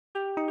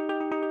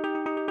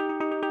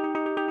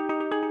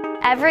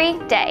every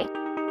day.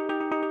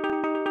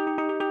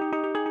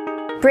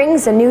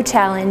 Brings a new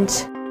challenge.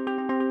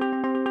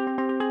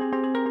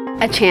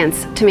 A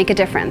chance to make a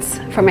difference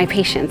for my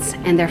patients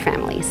and their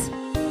families.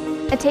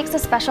 It takes a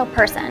special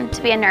person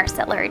to be a nurse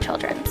at Lurie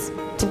Children's.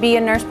 To be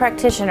a nurse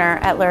practitioner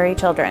at Lurie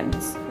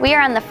Children's. We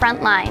are on the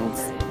front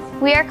lines.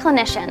 We are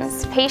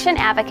clinicians, patient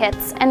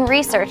advocates, and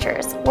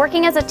researchers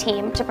working as a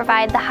team to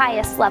provide the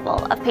highest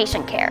level of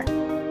patient care.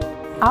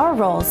 Our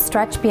roles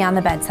stretch beyond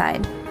the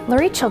bedside.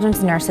 Lurie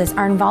Children's nurses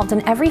are involved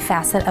in every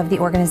facet of the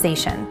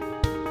organization.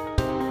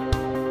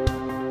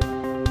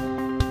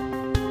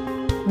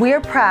 We are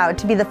proud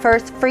to be the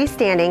first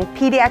freestanding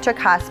pediatric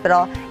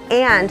hospital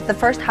and the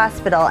first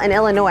hospital in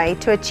Illinois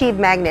to achieve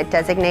magnet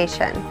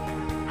designation.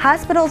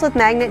 Hospitals with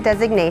magnet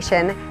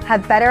designation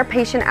have better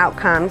patient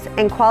outcomes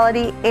in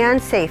quality and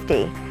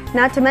safety,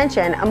 not to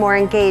mention a more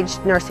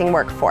engaged nursing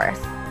workforce.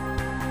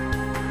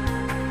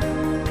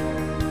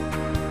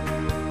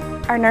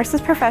 Our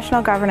nurses'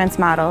 professional governance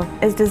model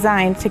is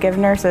designed to give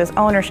nurses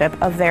ownership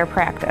of their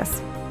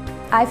practice.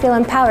 I feel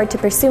empowered to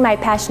pursue my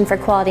passion for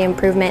quality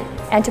improvement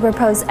and to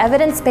propose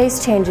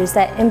evidence-based changes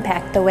that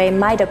impact the way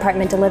my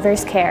department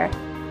delivers care.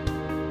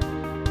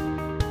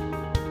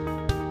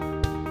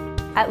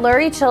 At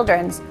Lurie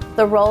Children's,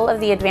 the role of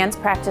the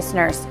advanced practice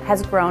nurse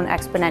has grown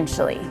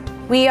exponentially.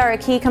 We are a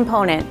key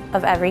component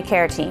of every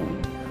care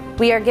team.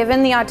 We are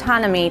given the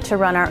autonomy to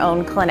run our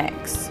own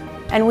clinics.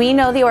 And we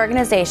know the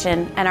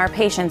organization and our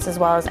patients as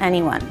well as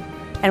anyone.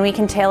 And we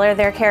can tailor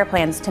their care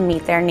plans to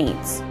meet their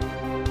needs.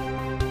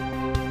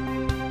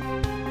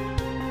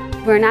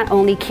 We're not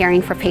only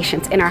caring for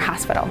patients in our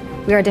hospital,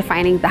 we are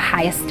defining the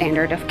highest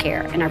standard of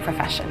care in our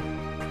profession.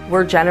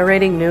 We're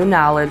generating new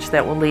knowledge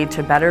that will lead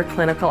to better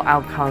clinical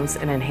outcomes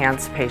and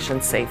enhanced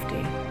patient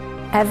safety.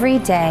 Every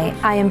day,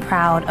 I am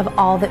proud of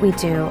all that we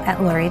do at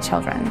Lurie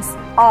Children's.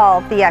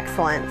 All the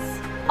excellence.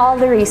 All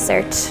the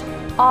research.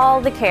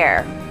 All the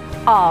care.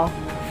 All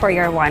for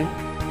your one